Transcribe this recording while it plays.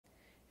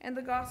And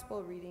the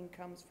gospel reading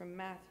comes from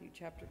Matthew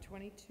chapter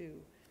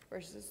 22,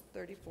 verses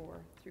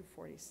 34 through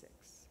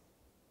 46.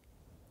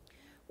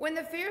 When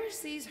the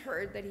Pharisees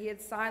heard that he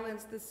had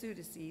silenced the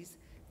Sadducees,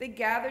 they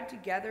gathered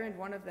together, and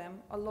one of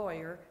them, a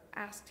lawyer,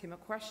 asked him a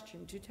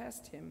question to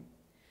test him.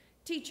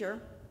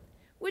 "Teacher,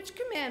 which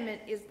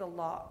commandment in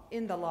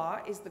the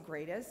law is the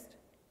greatest?"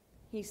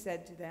 He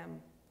said to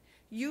them,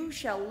 "You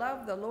shall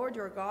love the Lord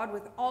your God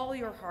with all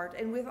your heart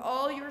and with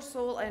all your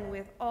soul and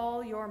with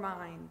all your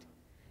mind.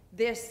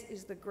 This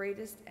is the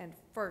greatest and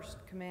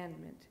first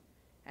commandment.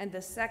 And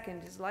the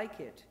second is like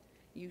it.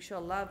 You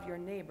shall love your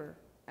neighbor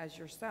as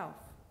yourself.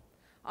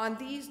 On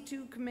these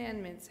two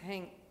commandments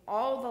hang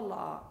all the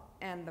law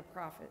and the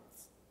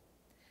prophets."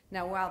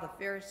 Now while the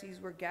Pharisees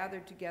were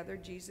gathered together,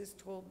 Jesus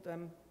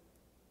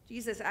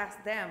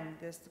asked them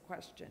this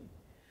question,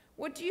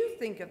 "What do you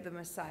think of the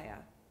Messiah?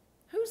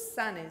 Whose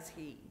son is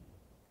he?"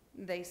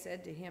 They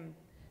said to him,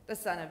 "The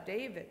son of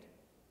David."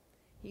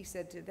 He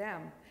said to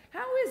them,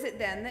 "How is it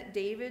then that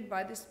David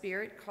by the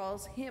Spirit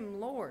calls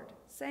him Lord,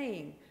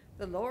 saying,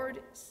 'The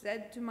Lord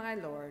said to my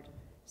Lord,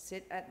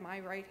 sit at my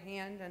right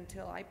hand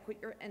until I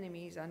put your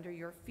enemies under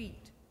your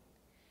feet'?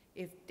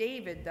 If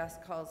David thus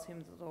calls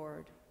him the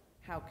Lord,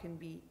 how can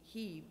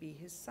he be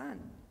his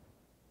son?"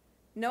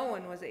 No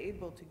one was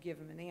able to give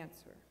him an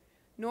answer,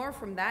 nor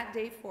from that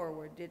day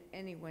forward did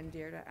anyone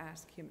dare to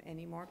ask him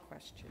any more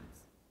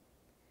questions.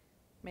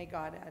 May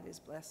God add his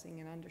blessing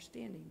and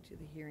understanding to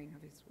the hearing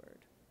of his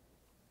word.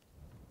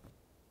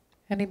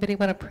 Anybody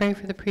want to pray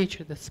for the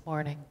preacher this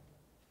morning?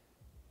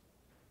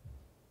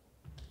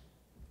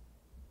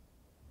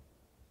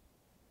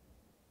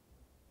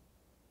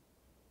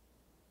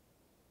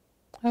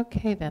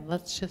 Okay, then,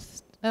 let's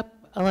just,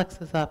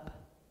 Alexa's up.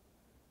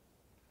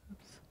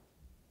 Oops.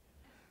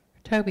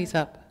 Toby's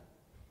up.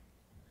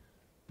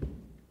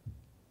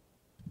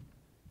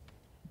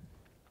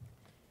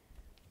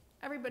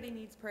 Everybody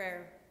needs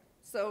prayer,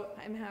 so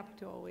I'm happy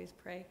to always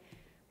pray.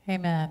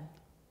 Amen.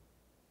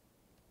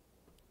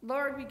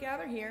 Lord, we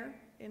gather here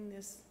in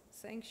this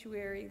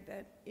sanctuary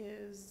that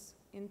is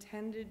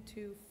intended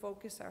to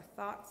focus our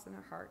thoughts and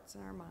our hearts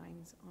and our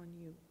minds on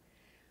you.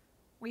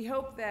 We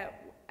hope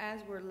that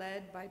as we're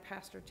led by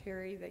Pastor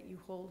Terri, that you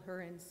hold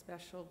her in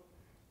special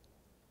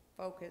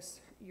focus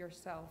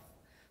yourself,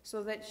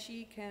 so that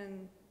she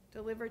can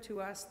deliver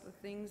to us the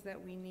things that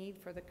we need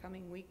for the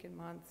coming week and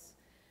months,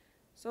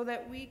 so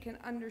that we can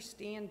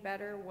understand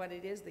better what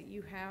it is that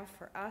you have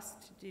for us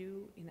to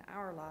do in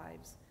our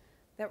lives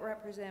that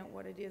represent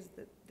what it is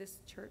that this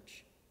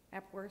church,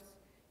 Epworth,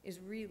 is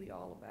really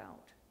all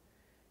about.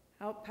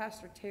 Help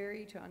Pastor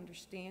Terri to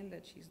understand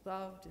that she's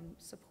loved and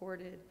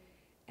supported,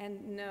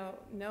 and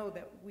know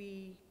that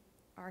we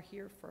are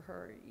here for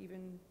her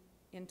even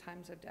in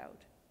times of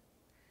doubt.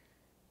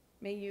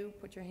 May you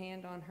put your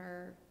hand on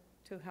her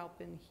to help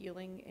in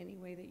healing any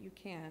way that you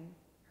can,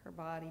 her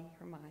body,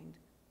 her mind,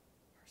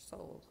 her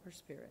soul, her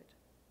spirit.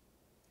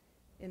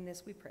 In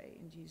this we pray,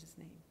 in Jesus'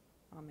 name,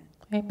 amen.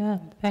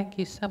 Amen. Thank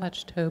you so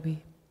much,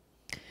 Toby.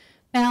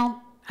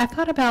 Now, I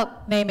thought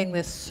about naming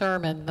this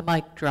sermon the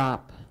mic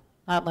drop.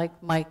 Not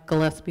like Mike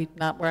Gillespie,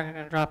 not where I'm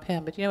going to drop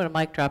him, but you know what a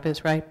mic drop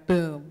is, right?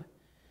 Boom.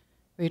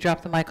 Where you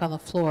drop the mic on the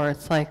floor.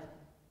 It's like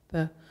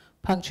the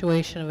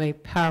punctuation of a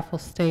powerful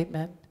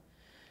statement.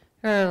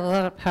 There are a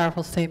lot of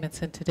powerful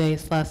statements in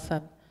today's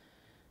lesson.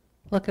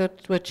 Look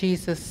at what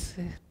Jesus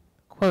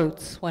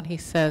quotes when he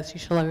says, "You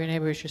shall love your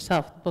neighbor as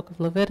yourself." The book of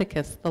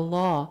Leviticus, the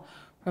law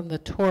from the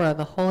Torah,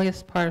 the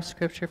holiest part of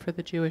Scripture for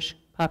the Jewish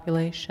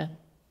population.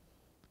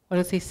 What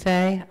does he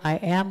say? "I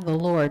am the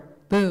Lord."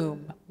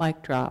 Boom,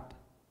 mic drop.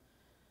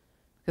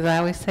 Because I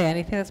always say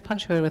anything that's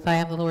punctuated with "I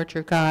am the Lord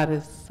your God"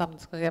 is something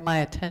that's going to get my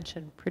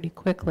attention pretty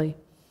quickly.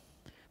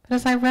 But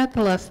as I read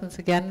the lessons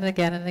again and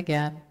again and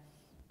again,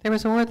 there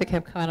was a word that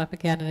kept coming up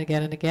again and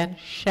again and again: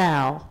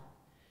 shall.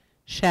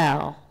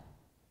 Shall.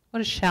 What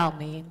does shall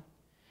mean?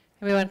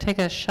 Anybody want to take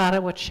a shot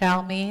at what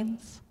shall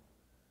means?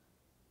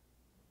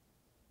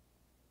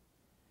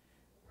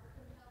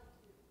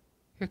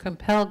 You're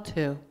compelled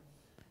to.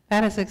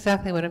 That is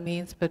exactly what it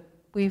means, but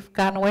we've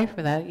gotten away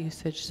from that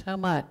usage so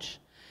much.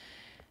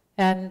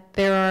 And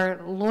there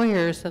are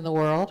lawyers in the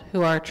world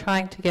who are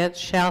trying to get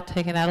shall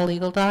taken out of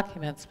legal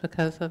documents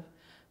because of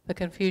the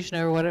confusion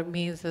over what it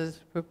means as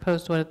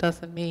opposed to what it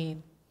doesn't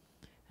mean.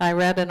 I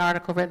read an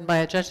article written by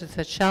a judge that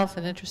said shall is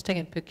an interesting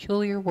and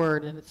peculiar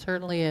word, and it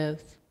certainly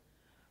is,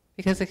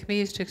 because it can be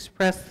used to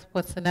express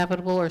what's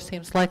inevitable or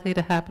seems likely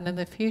to happen in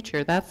the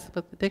future. That's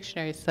what the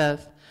dictionary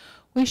says.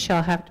 We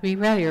shall have to be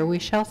ready, or we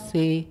shall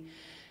see.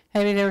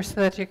 Anybody ever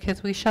said that to your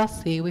kids? We shall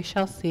see, we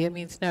shall see. It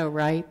means no,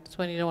 right? It's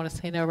when you don't want to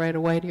say no right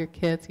away to your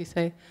kids. You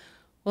say,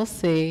 we'll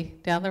see,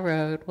 down the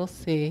road, we'll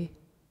see.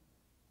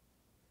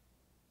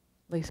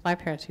 At least my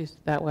parents used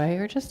it that way.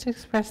 Or just to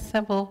express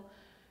simple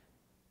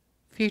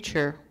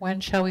future. When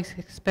shall we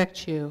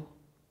expect you?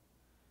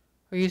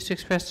 Or used to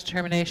express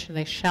determination.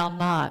 They shall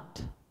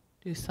not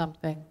do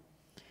something.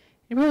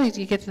 And really,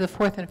 you get to the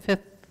fourth and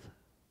fifth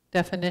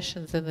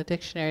definitions in the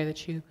dictionary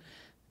that you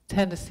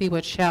tend to see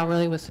what shall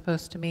really was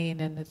supposed to mean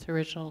in its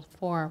original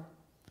form.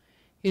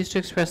 used to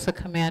express a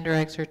command or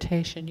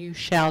exhortation, you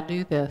shall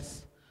do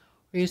this,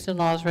 or used in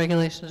laws,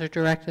 regulations, or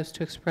directives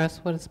to express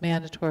what is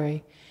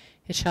mandatory,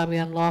 it shall be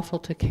unlawful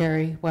to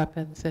carry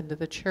weapons into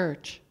the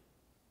church.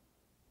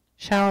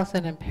 Shall is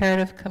an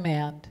imperative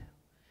command.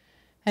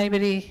 Any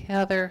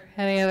other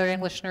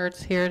English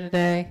nerds here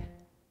today?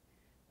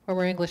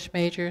 Former English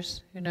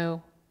majors who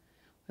know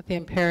what the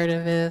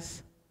imperative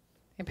is?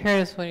 The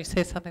imperative is when you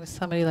say something to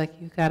somebody like,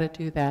 you got to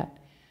do that.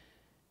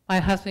 My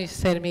husband used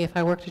to say to me, if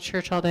I worked at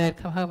church all day, I'd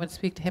come home and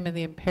speak to him in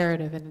the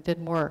imperative, and it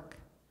didn't work.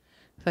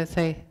 So I'd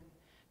say,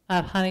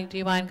 not, honey, do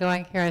you mind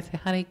going here? I'd say,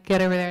 honey,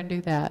 get over there and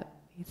do that.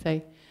 He'd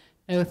say,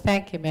 no,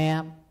 thank you,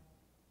 ma'am.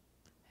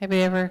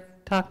 Anybody ever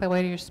talk that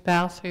way to your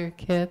spouse or your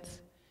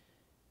kids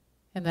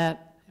in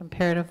that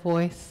imperative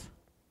voice?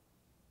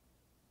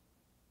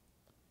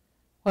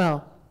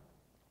 Well,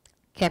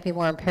 can't be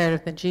more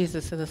imperative than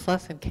Jesus in this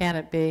lesson, can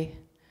it be?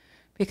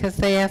 Because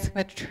they ask him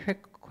a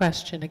trick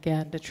question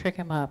again to trick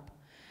him up.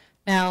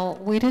 Now,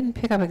 we didn't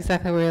pick up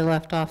exactly where we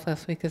left off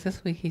last week, because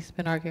this week he's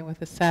been arguing with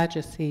the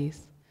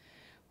Sadducees.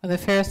 When the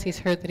Pharisees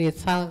heard that he had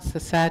silenced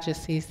the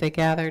Sadducees, they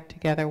gathered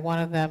together. One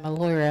of them, a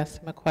lawyer,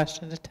 asked him a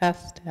question to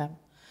test him.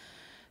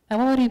 Now,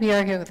 what would he be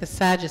arguing with the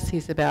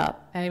Sadducees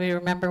about? Anybody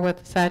remember what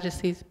the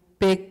Sadducees'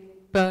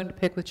 big bone to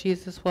pick with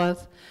Jesus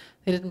was?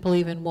 They didn't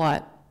believe in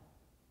what?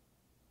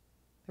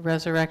 The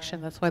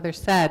resurrection. That's why they're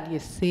sad. You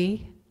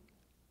see?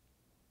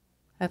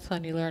 That's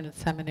when you learned in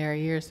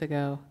seminary years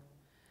ago.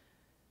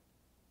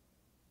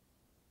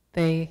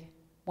 They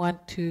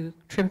want to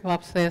trip him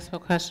up, so they ask him a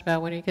question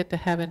about when you get to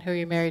heaven, who are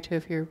you married to?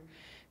 If you're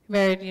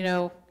married,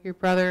 your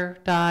brother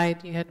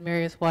died, you had to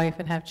marry his wife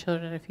and have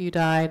children. If you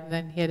died,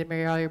 then he had to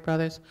marry all your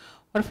brothers.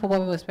 What if a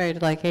woman was married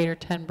to like 8 or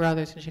 10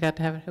 brothers and she got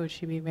to heaven, who would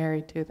she be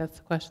married to? That's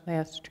the question they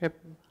asked to trip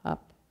him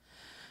up.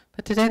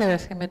 But today they're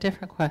asking him a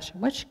different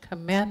question. Which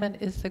commandment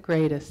is the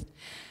greatest?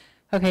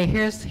 Okay,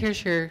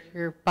 here's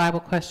your Bible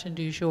question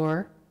du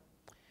jour.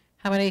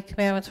 How many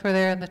commandments were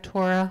there in the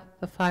Torah,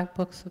 the 5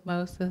 books of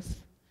Moses?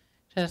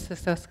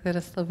 Genesis,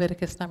 Exodus,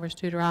 Leviticus, Numbers,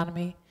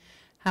 Deuteronomy.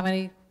 How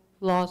many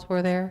laws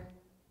were there?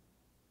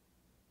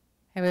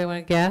 Anybody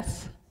want to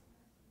guess?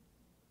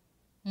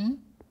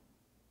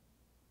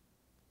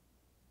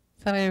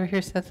 Somebody over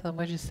here said something.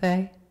 What did you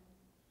say?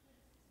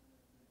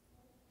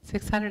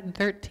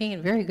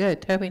 613. Very good.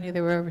 Toby knew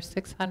there were over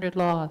 600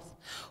 laws.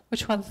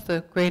 Which one's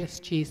the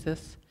greatest,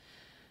 Jesus?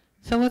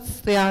 So what's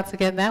the odds of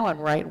getting that one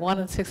right? 1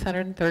 in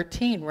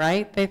 613,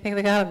 right? They think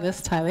they got him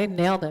this time. They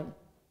nailed him.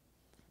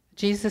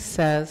 Jesus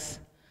says,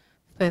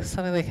 there's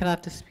something they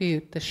cannot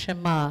dispute, the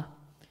Shema.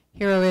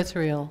 Hear, O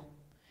Israel.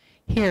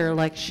 Hear,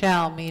 like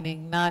shall,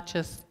 meaning not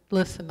just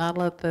listen, not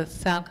let the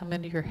sound come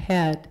into your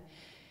head.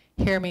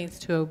 Hear means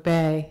to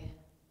obey,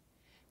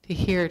 to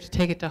hear, to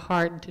take it to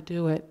heart, and to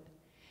do it.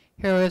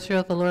 Hear, O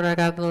Israel, the Lord our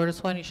God, the Lord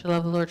is one. You shall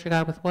love the Lord your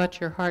God with what?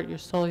 Your heart, your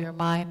soul, your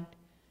mind.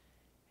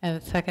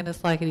 And the second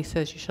is like it. He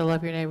says, you shall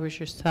love your neighbor as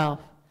yourself.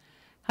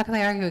 How can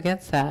they argue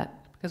against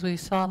that? Because we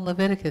saw in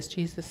Leviticus,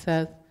 Jesus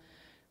says,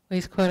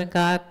 he's quoting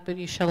God, but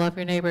you shall love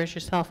your neighbor as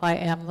yourself. I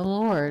am the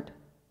Lord.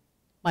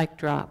 Mic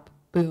drop.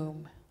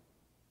 Boom.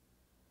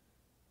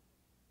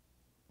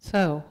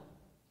 So,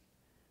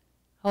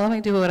 well, let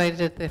me do what I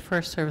did at the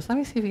first service. Let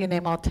me see if you can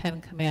name all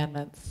 10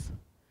 commandments.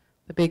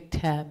 The big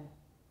 10.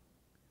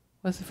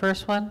 What's the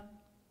first one?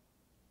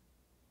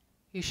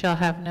 You shall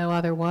have no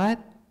other what?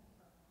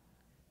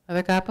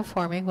 Other God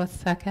before me. What's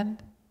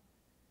second?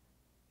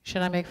 You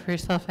shall not make for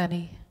yourself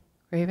any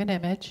graven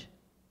image.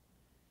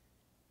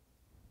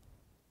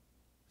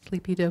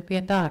 Sleepy, Dopey,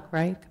 and Doc,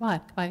 right?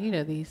 Come on, you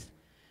know these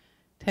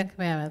 10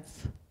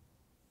 commandments. You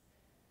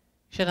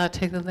shall not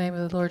take the name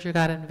of the Lord your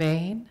God in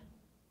vain.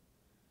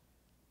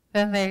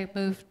 Then they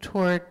move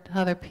toward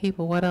other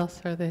people. What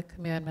else are the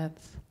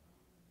commandments?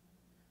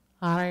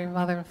 Honor your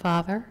mother and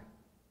father.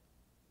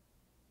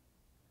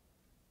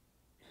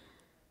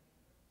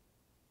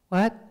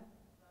 What?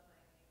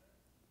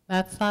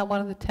 That's not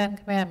one of the 10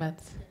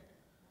 commandments.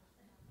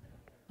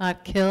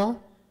 Not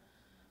kill,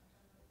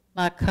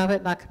 not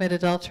covet, not commit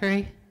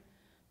adultery,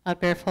 not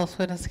bear false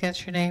witness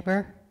against your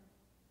neighbor.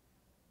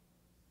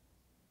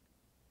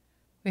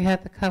 We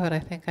had the covet, I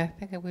think.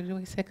 Did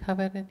we say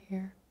covet in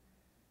here?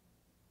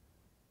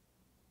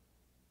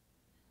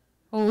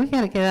 Well, we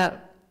got to get out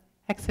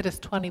Exodus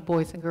 20,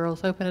 boys and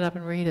girls. Open it up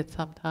and read it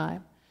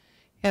sometime.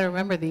 You got to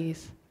remember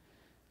these.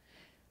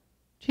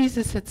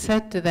 Jesus had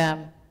said to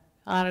them,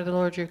 honor the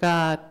Lord your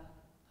God.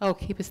 Oh,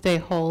 keep his day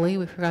holy.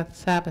 We forgot the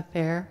Sabbath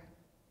there.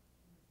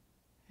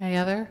 Any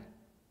other?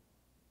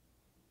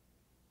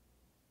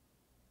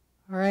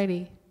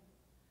 Alrighty.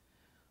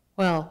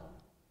 Well,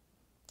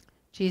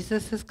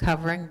 Jesus is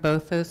covering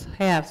both those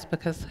halves,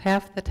 because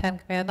half the 10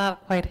 commandments,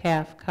 not quite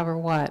half, cover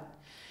what?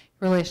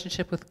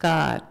 Relationship with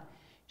God.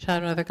 You shall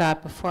have no other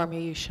God before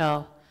me. You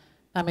shall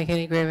not make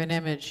any graven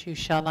image. You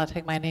shall not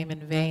take my name in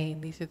vain.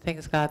 These are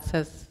things God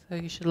says. So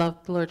you should love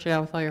the Lord your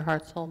God with all your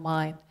heart, soul,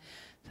 mind.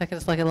 Second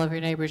is like you love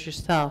your neighbors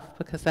yourself,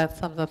 because that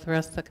sums up the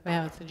rest of the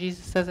commandments. And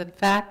Jesus says, in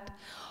fact,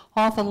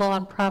 all the law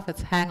and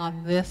prophets hang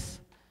on this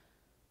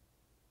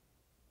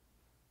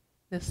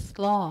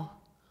law.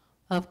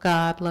 Love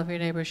God, love your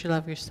neighbors, you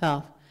love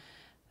yourself.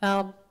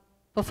 Now,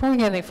 before we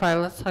get any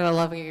farther, let's talk about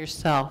loving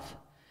yourself.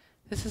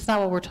 This is not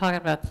what we're talking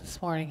about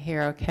this morning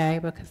here, okay?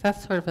 Because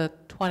that's sort of a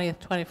 20th,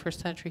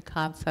 21st century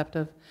concept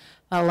of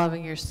not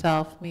loving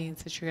yourself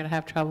means that you're going to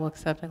have trouble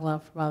accepting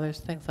love from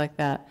others, things like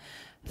that.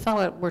 That's not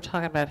what we're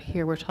talking about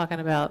here. We're talking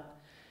about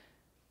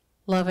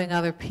loving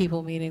other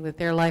people, meaning that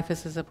their life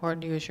is as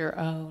important to you as your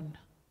own.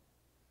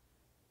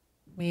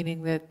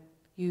 Meaning that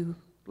you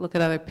look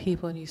at other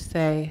people and you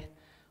say,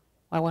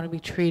 I want to be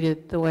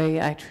treated the way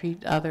I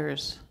treat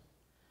others.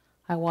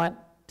 I want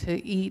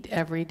to eat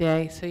every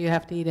day, so you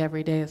have to eat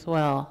every day as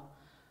well.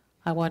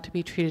 I want to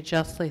be treated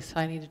justly, so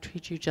I need to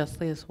treat you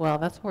justly as well.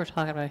 That's what we're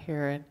talking about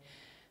here, and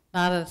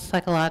not a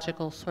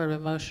psychological sort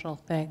of emotional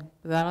thing.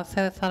 But I don't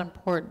say that's not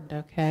important,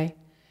 okay?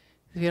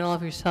 If you don't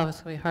love yourself, it's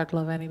going to be hard to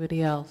love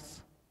anybody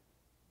else.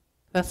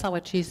 That's not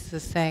what Jesus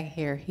is saying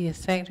here. He is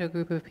saying to a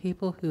group of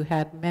people who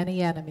had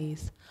many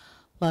enemies,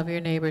 love your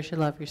neighbors, you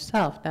love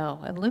yourself.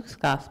 Now, in Luke's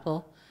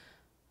gospel,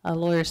 a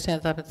lawyer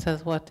stands up and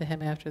says what to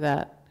him after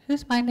that?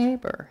 Who's my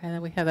neighbor? And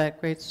then we have that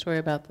great story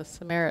about the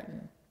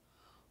Samaritan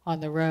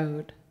on the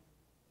road.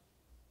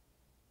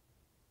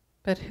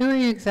 But who are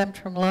you exempt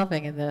from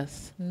loving in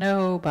this?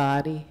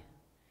 Nobody. You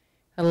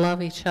gotta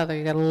love each other.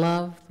 You gotta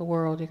love the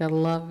world. You gotta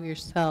love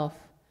yourself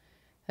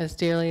as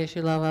dearly as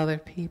you love other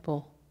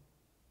people.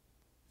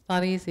 It's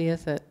not easy,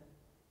 is it?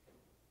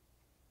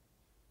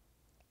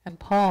 And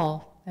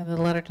Paul, in the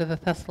letter to the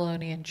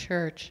Thessalonian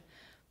church,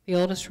 the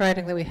oldest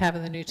writing that we have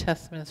in the New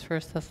Testament is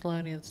 1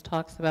 Thessalonians,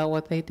 talks about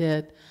what they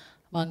did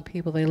among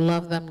people. They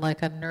loved them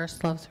like a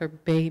nurse loves her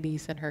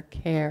babies in her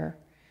care,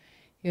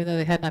 even though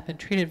they had not been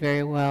treated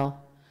very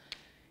well.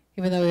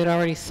 Even though they had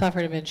already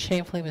suffered and been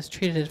shamefully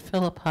mistreated at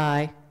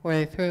Philippi, where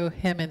they threw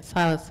him and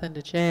Silas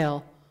into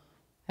jail.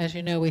 As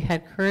you know, we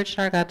had courage in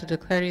our God to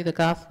declare to you the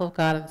gospel of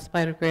God in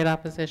spite of great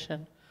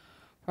opposition.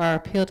 For our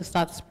appeal does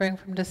not spring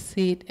from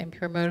deceit,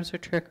 impure motives, or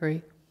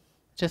trickery.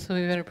 Just as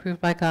we've been approved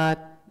by God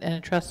and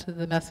entrusted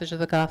the message of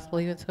the gospel,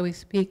 even so we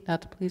speak,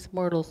 not to please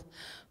mortals,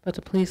 but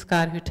to please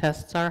God who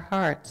tests our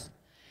hearts.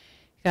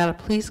 You got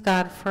to please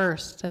God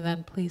first, and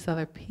then please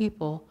other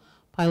people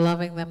by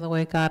loving them the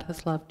way God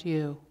has loved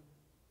you.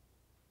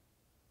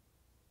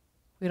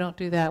 If we don't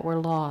do that, we're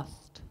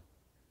lost.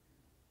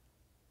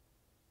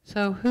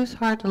 So who's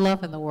hard to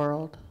love in the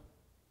world?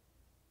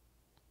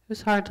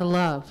 Who's hard to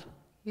love?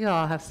 You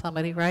all have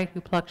somebody, right,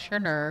 who plucks your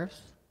nerves.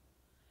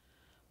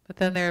 But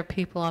then there are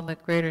people on the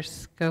greater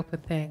scope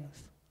of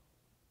things.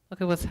 Look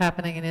at what's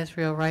happening in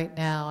Israel right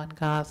now, in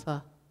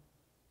Gaza.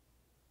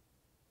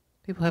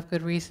 People have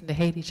good reason to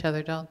hate each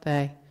other, don't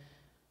they?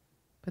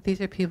 But these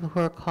are people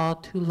who are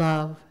called to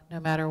love, no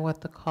matter what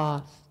the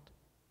cost.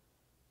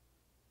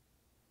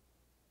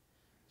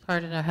 It's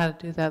hard to know how to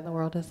do that in the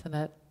world, isn't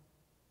it?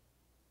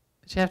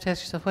 But you have to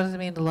ask yourself, what does it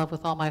mean to love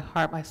with all my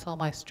heart, my soul,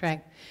 my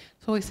strength?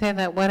 So we say in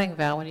that wedding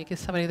vow, when you give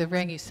somebody the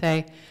ring, you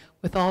say,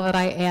 with all that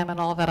I am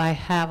and all that I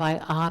have, I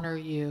honor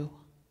you.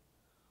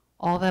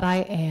 All that I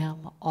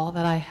am, all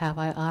that I have,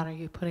 I honor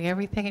you. Putting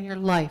everything in your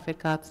life at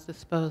God's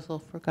disposal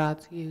for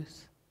God's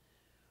use,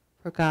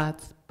 for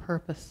God's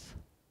purpose.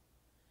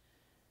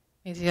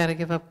 Means you got to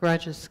give up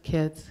grudges,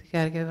 kids. You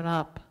got to give it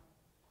up.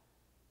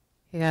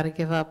 You got to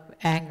give up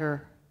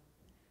anger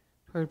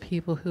toward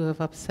people who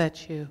have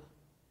upset you.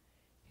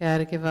 You got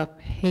to give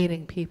up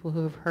hating people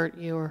who have hurt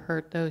you or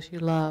hurt those you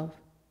love.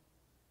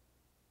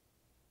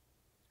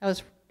 I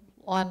was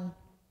on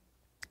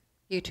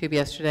YouTube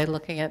yesterday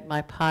looking at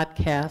my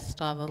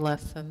podcast on the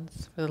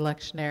lessons for the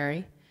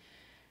lectionary,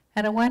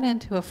 and it went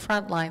into a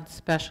Frontline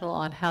special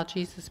on how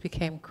Jesus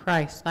became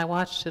Christ. And I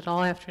watched it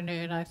all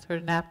afternoon. I sort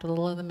of napped a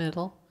little in the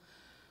middle,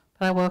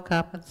 but I woke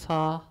up and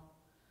saw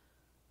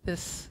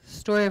this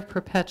story of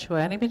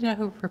Perpetua. Anybody know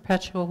who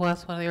Perpetua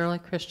was, one of the early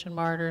Christian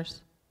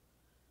martyrs?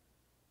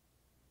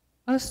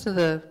 Most of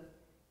the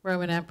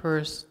Roman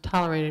emperors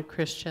tolerated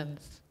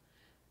Christians.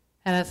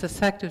 And as a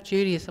sect of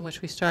Judaism,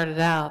 which we started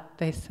out,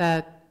 they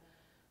said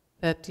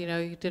that,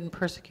 you didn't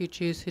persecute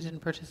Jews who didn't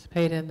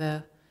participate in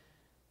the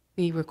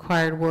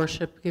required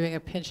worship, giving a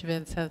pinch of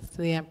incense to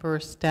the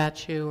emperor's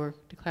statue or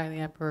declaring the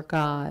emperor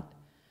God.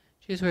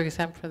 Jews were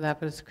exempt from that,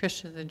 but as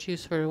Christians and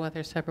Jews sort of went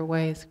their separate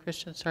ways,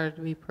 Christians started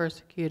to be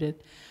persecuted.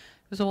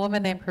 There was a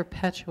woman named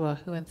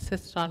Perpetua who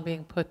insisted on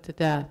being put to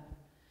death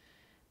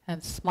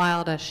and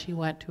smiled as she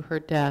went to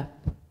her death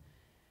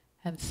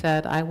and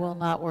said, I will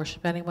not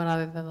worship anyone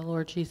other than the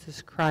Lord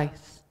Jesus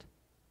Christ.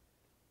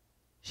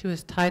 She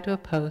was tied to a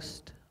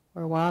post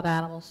where wild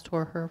animals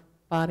tore her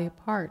body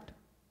apart.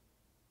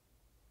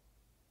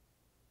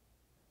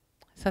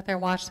 I sat there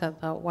and watched that and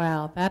thought,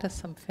 wow, that is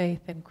some faith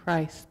in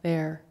Christ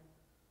there.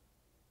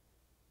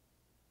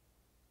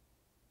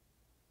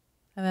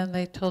 And then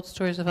they told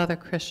stories of other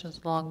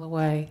Christians along the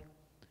way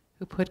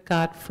who put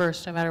God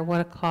first no matter what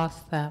it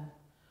cost them.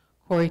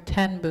 Corrie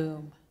ten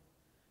Boom,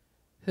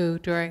 who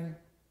during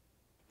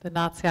the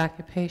Nazi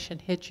occupation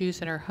hid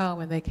Jews in her home,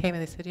 and they came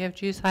and they said, you have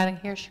Jews hiding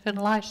here? She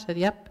couldn't lie. She said,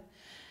 yep.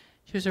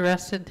 She was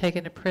arrested and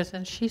taken to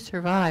prison. She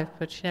survived,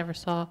 but she never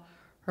saw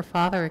her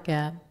father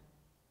again.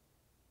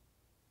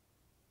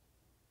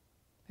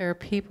 There are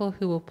people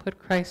who will put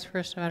Christ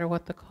first no matter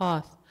what the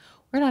cost.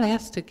 We're not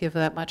asked to give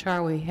that much,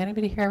 are we?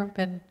 Anybody here ever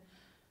been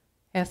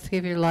asked to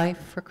give your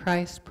life for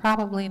Christ?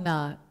 Probably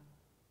not.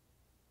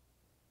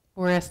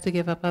 We're asked to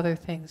give up other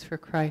things for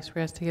Christ.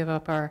 We're asked to give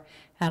up our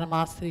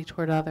animosity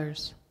toward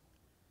others.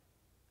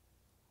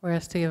 We're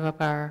asked to give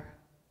up our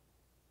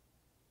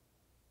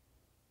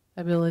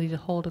ability to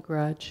hold a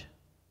grudge.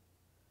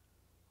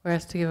 We're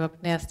asked to give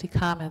up nasty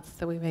comments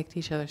that we make to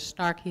each other,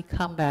 snarky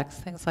comebacks,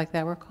 things like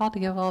that. We're called to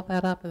give all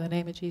that up in the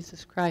name of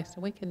Jesus Christ,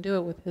 and we can do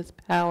it with His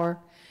power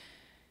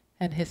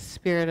and His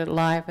Spirit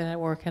alive and at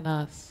work in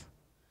us,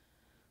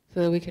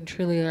 so that we can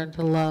truly learn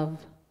to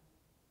love.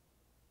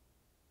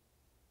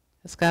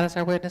 As God is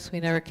our witness, we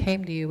never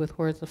came to you with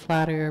words of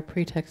flattery or a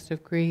pretext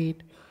of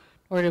greed,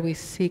 nor did we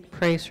seek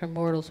praise from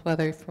mortals,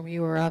 whether from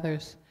you or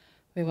others.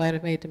 We might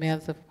have made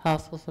demands of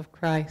apostles of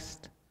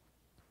Christ.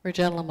 We're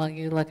gentle among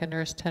you, like a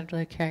nurse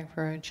tenderly caring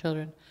for her own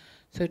children.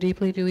 So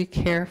deeply do we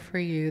care for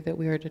you that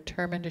we are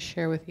determined to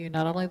share with you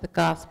not only the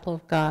gospel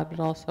of God, but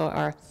also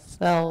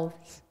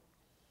ourselves,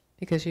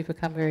 because you've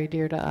become very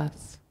dear to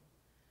us.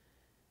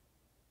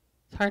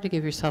 It's hard to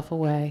give yourself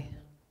away,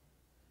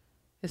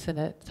 isn't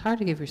it? It's hard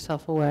to give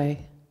yourself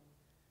away,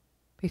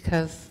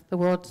 because the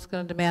world's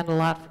going to demand a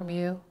lot from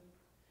you.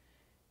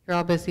 You're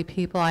all busy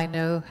people. I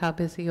know how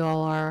busy you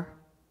all are.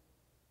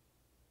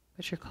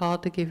 But you're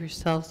called to give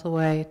yourselves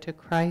away to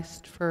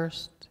Christ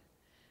first,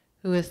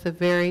 who is the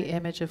very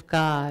image of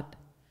God.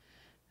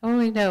 And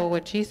we know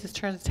when Jesus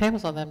turns the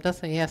tables on them,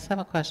 doesn't he? He asks them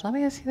a question. Let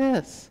me ask you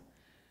this.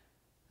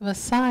 The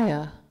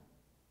Messiah,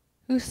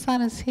 whose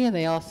son is he? And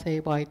they all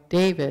say, why,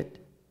 David.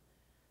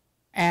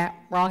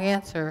 Wrong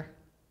answer.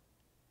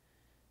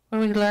 What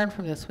do we learn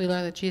from this? We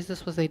learn that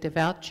Jesus was a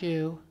devout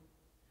Jew.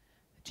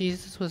 That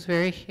Jesus was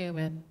very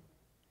human.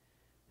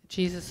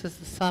 Jesus is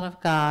the Son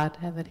of God,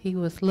 and that he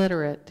was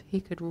literate.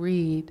 He could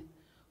read.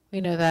 We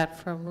know that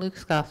from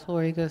Luke's gospel,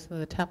 where he goes into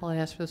the temple and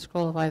asks for the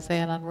scroll of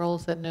Isaiah and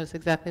unrolls it and knows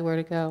exactly where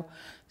to go.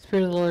 The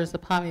Spirit of the Lord is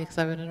upon me, because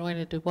I've been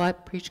anointed to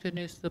what? Preach good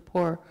news to the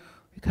poor,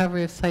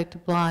 recovery of sight to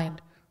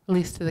blind,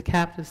 release to the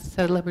captives,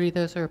 set at liberty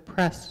those who are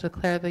oppressed, to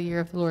declare the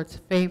year of the Lord's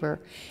favor.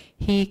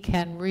 He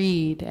can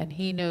read, and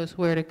he knows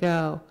where to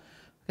go,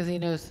 because he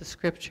knows the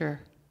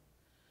Scripture.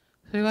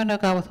 So you want to know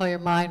God with all your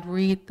mind?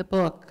 Read the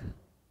book.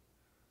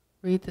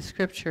 Read the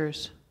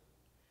Scriptures.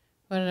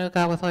 You want to know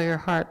God with all your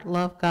heart?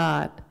 Love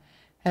God.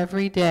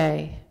 Every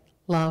day,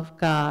 love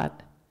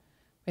God.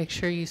 Make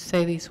sure you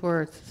say these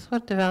words. This is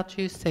what devout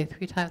Jews say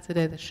 3 times a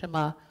day, the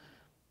Shema.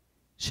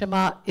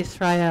 Shema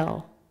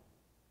Israel.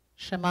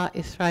 Shema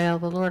Israel.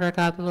 The Lord our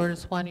God, the Lord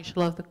is one. You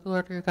shall love the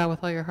Lord your God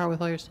with all your heart,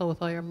 with all your soul,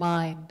 with all your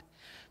mind.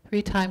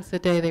 3 times a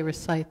day they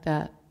recite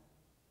that.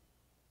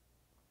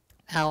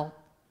 Now,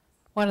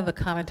 one of the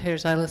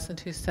commentators I listened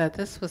to said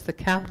this was the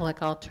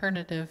Catholic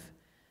alternative.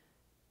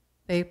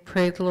 They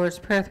prayed the Lord's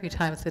Prayer 3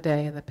 times a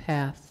day in the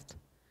past.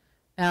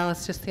 Now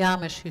it's just the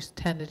Amish who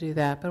tend to do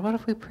that. But what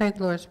if we prayed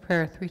the Lord's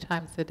Prayer 3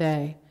 times a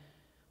day?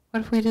 What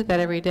if we did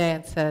that every day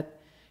and said,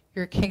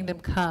 your kingdom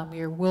come,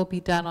 your will be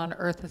done on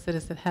earth as it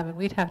is in heaven?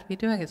 We'd have to be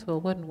doing His will,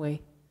 wouldn't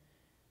we?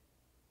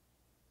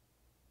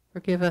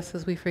 Forgive us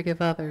as we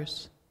forgive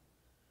others.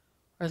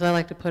 Or as I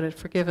like to put it,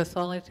 forgive us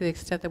only to the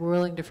extent that we're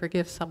willing to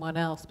forgive someone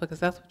else, because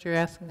that's what you're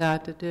asking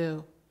God to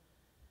do.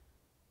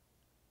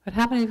 But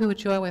how many of you would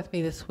join with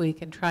me this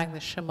week in trying the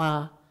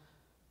Shema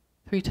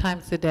 3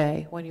 times a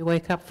day? When you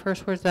wake up,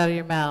 first words out of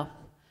your mouth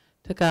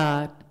to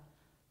God.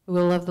 We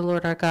will love the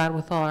Lord our God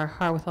with all our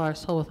heart, with all our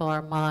soul, with all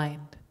our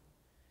mind.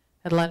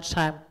 At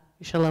lunchtime,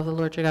 you shall love the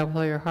Lord your God with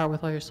all your heart,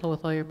 with all your soul,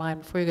 with all your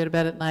mind. Before you go to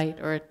bed at night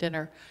or at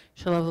dinner,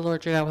 you shall love the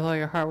Lord your God with all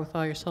your heart, with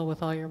all your soul,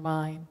 with all your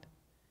mind.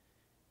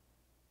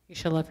 You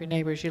shall love your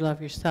neighbors, you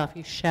love yourself,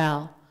 you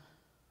shall.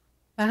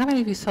 Now, how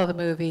many of you saw the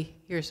movie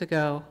years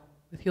ago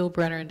with Yul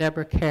Brynner and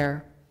Deborah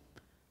Kerr?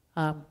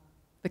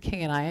 The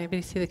King and I.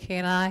 Anybody see The King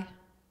and I?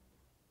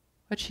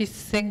 What'd she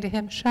sing to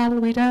him? Shall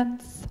we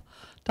dance?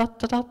 Da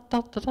da da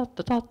da da da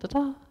da da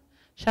da.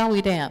 Shall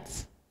we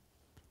dance?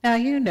 Now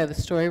you know the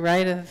story,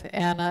 right, of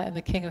Anna and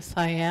the King of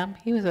Siam.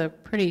 He was a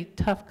pretty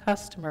tough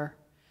customer.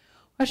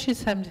 What she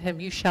said to him,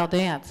 you shall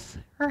dance.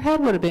 Her head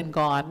would have been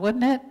gone,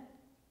 wouldn't it?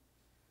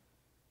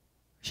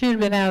 She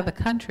would have been out of the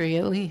country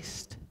at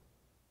least.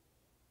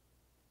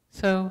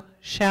 So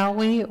shall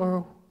we,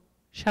 or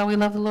shall we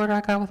love the Lord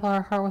our God with all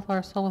our heart, with all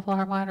our soul, with all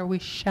our mind, or we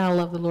shall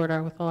love the Lord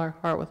with all our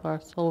heart, with all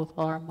our soul, with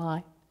all our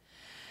mind?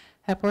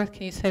 At birth,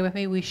 can you say with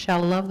me, we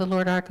shall love the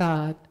Lord our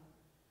God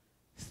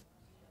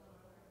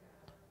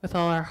with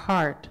all our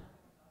heart,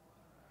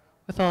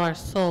 with all our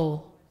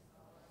soul,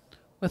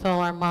 with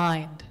all our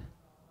mind.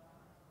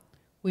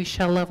 We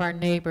shall love our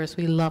neighbors,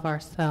 we love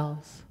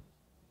ourselves.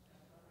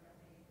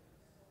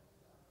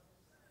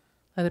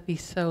 Let it be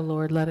so,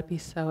 Lord, let it be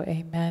so.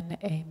 Amen,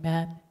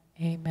 amen,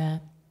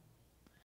 amen.